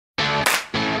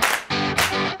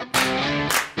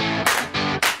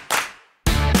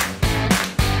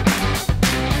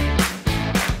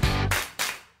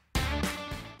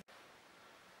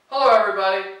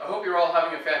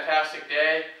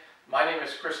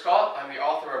Scott. I'm the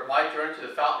author of My Journey to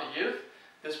the Fountain of Youth.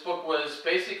 This book was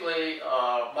basically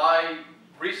my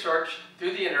research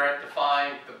through the internet to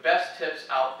find the best tips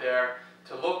out there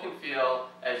to look and feel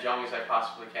as young as I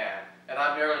possibly can. And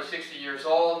I'm nearly 60 years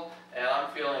old and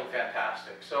I'm feeling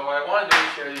fantastic. So what I want to do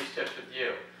is share these tips with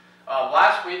you.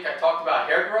 Last week I talked about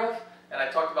hair growth, and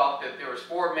I talked about that there was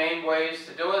 4 main ways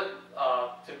to do it,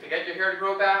 to get your hair to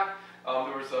grow back.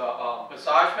 There was a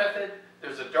massage method,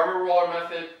 there's a dermaroller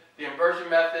method, the inversion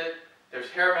method,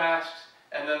 there's hair masks,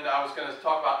 and then I was going to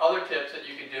talk about other tips that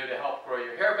you can do to help grow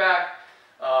your hair back.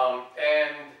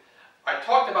 And I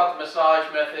talked about the massage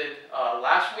method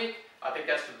last week. I think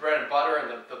that's the bread and butter and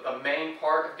the main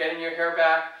part of getting your hair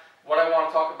back. What I want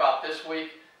to talk about this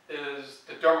week is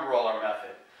the dermaroller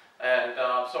method. And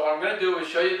so what I'm going to do is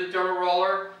show you the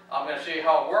dermaroller. I'm going to show you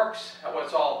how it works, what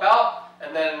it's all about,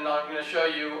 and then I'm going to show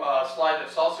you a slide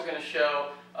that's also going to show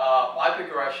my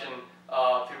progression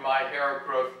through my hair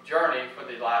growth journey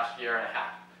for the last year and a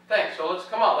half. Thanks. So let's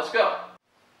go.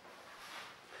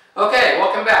 Okay,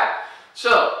 welcome back.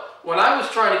 So when I was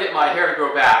trying to get my hair to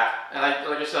grow back, and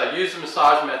like I said, I used the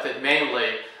massage method mainly,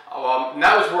 and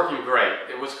that was working great.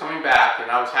 It was coming back and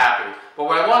I was happy. But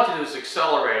what I wanted to do is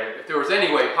accelerate it. If there was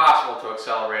any way possible to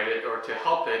accelerate it or to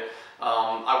help it,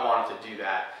 I wanted to do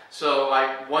that. So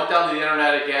I went down to the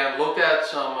internet again, looked at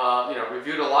some,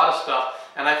 reviewed a lot of stuff,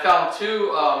 and I found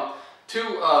two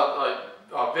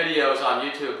videos on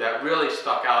YouTube that really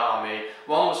stuck out on me.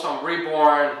 One was from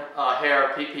Reborn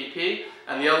Hair PPP,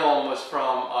 and the other one was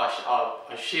from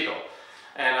Sheetal.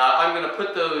 And I'm going to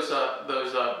put those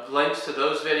links to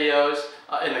those videos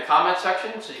in the comment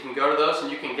section, so you can go to those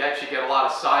and you can actually get a lot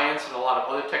of science and a lot of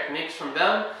other techniques from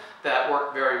them that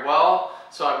work very well.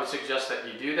 So I would suggest that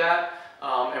you do that.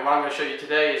 And what I'm going to show you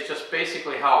today is just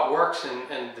basically how it works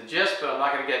and the gist, but I'm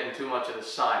not going to get into too much of the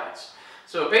science.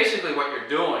 So basically what you're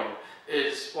doing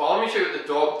is, well, let me show you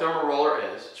what the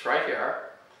dermaroller is. It's right here.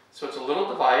 So it's a little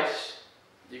device.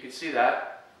 You can see that.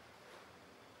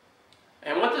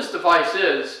 And what this device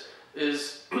is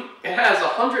it has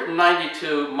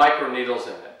 192 microneedles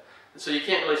in it. And so you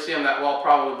can't really see them that well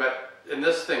probably, and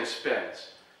this thing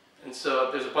spins. And so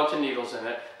there's a bunch of needles in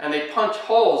it, and they punch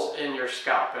holes in your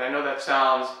scalp. And I know that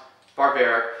sounds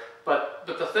barbaric, but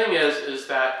the thing is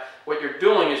that what you're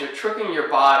doing is you're tricking your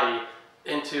body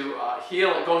into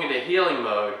going into healing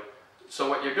mode. So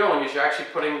what you're doing is you're actually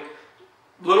putting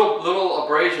little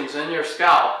abrasions in your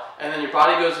scalp, and then your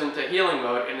body goes into healing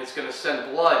mode, and it's going to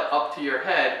send blood up to your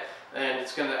head, and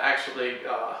it's going to actually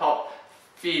help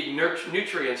feed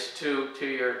nutrients to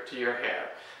your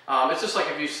hair. It's just like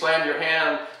if you slam your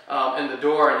hand in the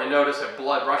door and you notice that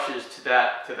blood rushes to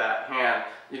that hand.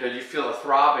 You feel a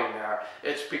throbbing there.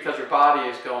 It's because your body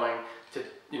is going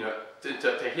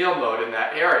to heal mode in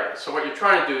that area. So what you're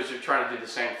trying to do is you're trying to do the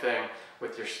same thing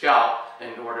with your scalp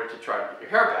in order to try to get your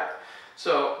hair back.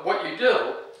 So what you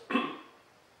do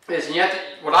is,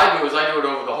 what I do is I do it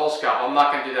over the whole scalp. I'm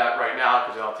not going to do that right now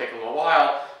because it'll take a little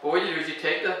while. But what you do is you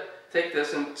take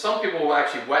this, and some people will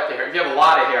actually wet their hair. If you have a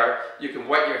lot of hair, you can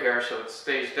wet your hair so it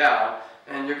stays down.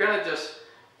 And you're going to just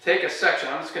take a section.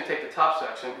 I'm just going to take the top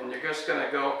section, and you're just going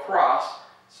to go across.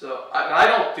 So I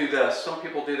don't do this. Some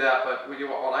people do that, but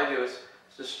what I do is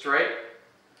just straight.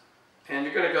 And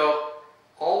you're going to go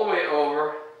all the way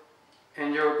over,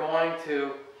 and you're going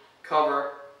to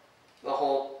cover the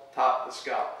whole top of the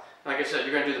scalp. Like I said,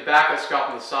 you're going to do the back of the scalp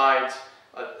and the sides,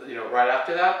 right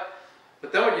after that.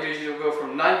 But then what you do is you'll go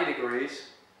from 90 degrees.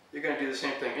 You're going to do the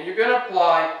same thing, and you're going to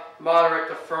apply moderate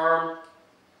to firm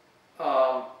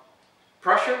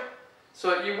pressure.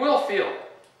 So you will feel it.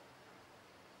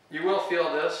 You will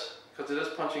feel this because it is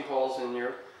punching holes in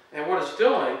your. And what it's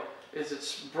doing is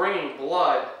it's bringing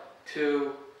blood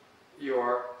to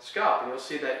your scalp, and you'll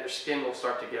see that your skin will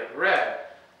start to get red.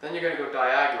 Then you're going to go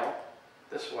diagonal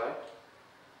this way,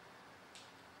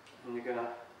 and you're going to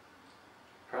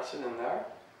press it in there.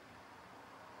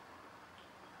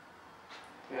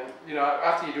 And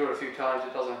after you do it a few times,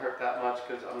 it doesn't hurt that much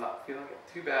because I'm not feeling it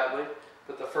too badly.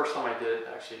 But the first time I did,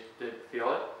 I actually did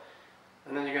feel it.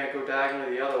 And then you're going to go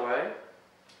diagonally the other way.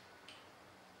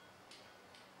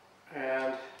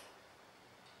 And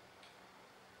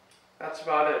that's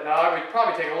about it. Now I would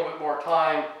probably take a little bit more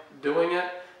time doing it.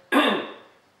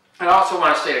 And I also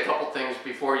want to state a couple things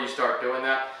before you start doing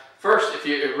that. First, if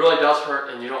it really does hurt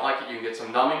and you don't like it, you can get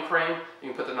some numbing cream. You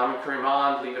can put the numbing cream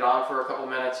on, leave it on for a couple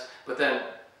minutes, but then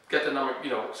get the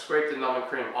numbing, scrape the numbing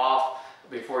cream off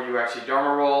before you actually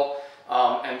dermaroll.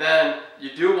 And then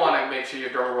you do want to make sure your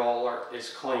dermaroller is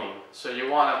clean. So you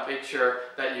want to make sure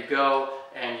that you go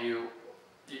and you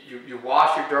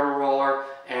wash your dermaroller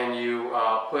and you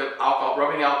put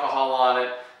rubbing alcohol on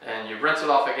it and you rinse it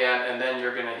off again, and then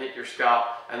you're going to hit your scalp,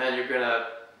 and then you're going to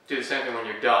do the same thing when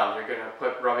you're done. You're going to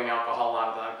put rubbing alcohol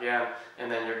on it again,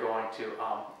 and then you're going to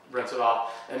rinse it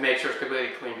off and make sure it's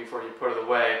completely clean before you put it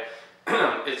away.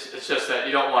 It's just that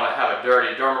you don't want to have a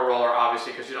dirty dermaroller,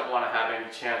 obviously, because you don't want to have any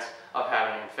chance of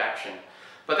having infection.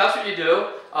 But that's what you do.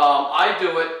 I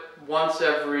do it once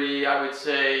every, I would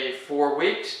say, 4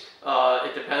 weeks.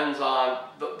 It depends on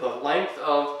the length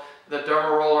of the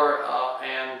dermaroller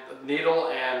and needle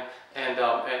and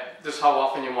just how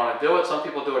often you want to do it. Some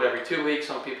people do it every 2 weeks.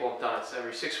 Some people have done it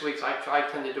every 6 weeks. I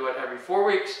tend to do it every 4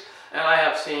 weeks, and I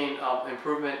have seen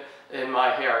improvement in my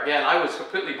hair. Again, I was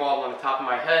completely bald on the top of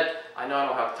my head. I know I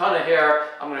don't have a ton of hair.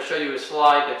 I'm going to show you a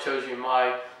slide that shows you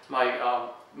my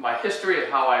history of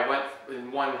how I went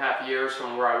in 1.5 years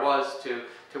from where I was to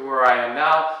where I am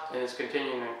now, and it's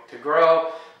continuing to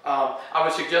grow. I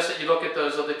would suggest that you look at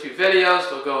those other 2 videos.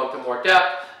 They'll go into more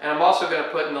depth, and I'm also going to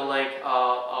put in the link,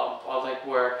 a link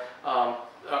where,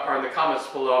 or in the comments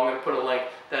below, I'm going to put a link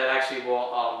that actually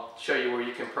will show you where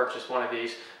you can purchase one of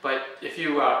these. But if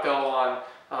you go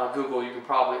on Google, you can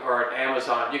probably, or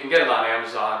Amazon, you can get it on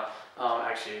Amazon.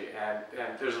 Actually,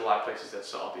 and there's a lot of places that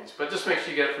sell these, but just make sure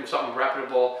you get it from something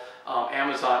reputable.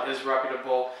 Amazon is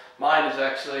reputable. Mine is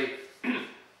actually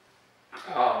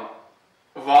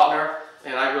Vautner,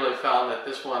 and I really found that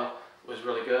this one was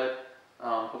really good.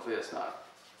 Hopefully that's not,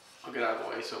 I'll get out of the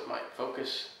way so it might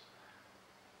focus,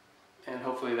 and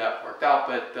hopefully that worked out,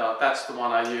 but that's the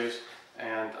one I use,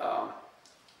 and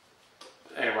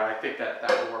anyway, I think that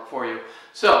will work for you.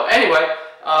 So anyway,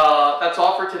 that's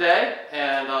all for today,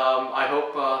 and I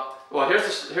hope, well, here's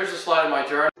the slide of my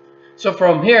journey. So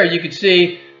from here you can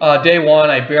see day 1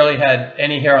 I barely had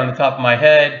any hair on the top of my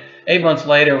head. 8 months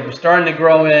later it was starting to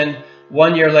grow in.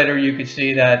 1 year later you could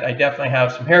see that I definitely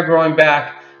have some hair growing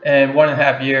back, and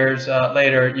 1.5 years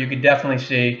later you could definitely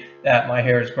see that my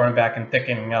hair is growing back and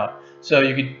thickening up. So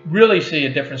you could really see a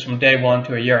difference from day 1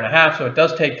 to 1.5 years. So it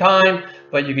does take time,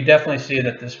 but you could definitely see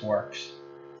that this works.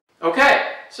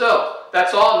 Okay, so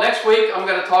that's all. Next week I'm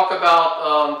going to talk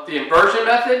about the inversion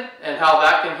method and how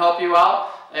that can help you out.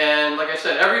 And like I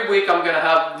said, every week I'm going to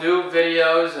have new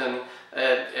videos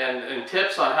and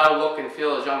tips on how to look and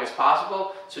feel as young as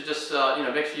possible. So just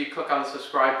make sure you click on the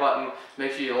subscribe button,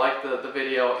 make sure you like the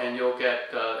video, and you'll get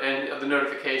the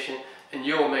notification, and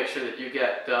you will make sure that you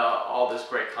get all this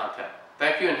great content.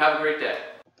 Thank you, and have a great day.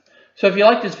 So if you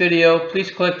like this video, please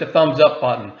click the thumbs up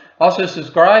button. Also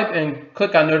subscribe and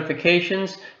click on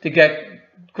notifications to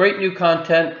get great new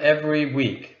content every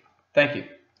week. Thank you.